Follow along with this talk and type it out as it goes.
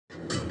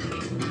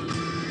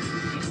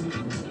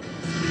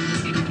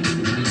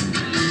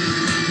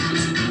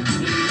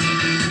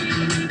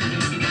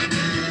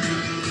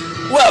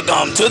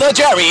Welcome to the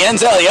Jerry and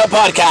Zelia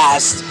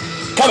podcast.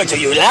 Coming to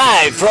you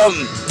live from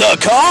the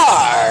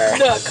car.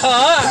 The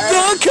car.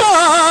 The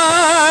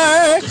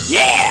car.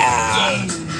 Yeah.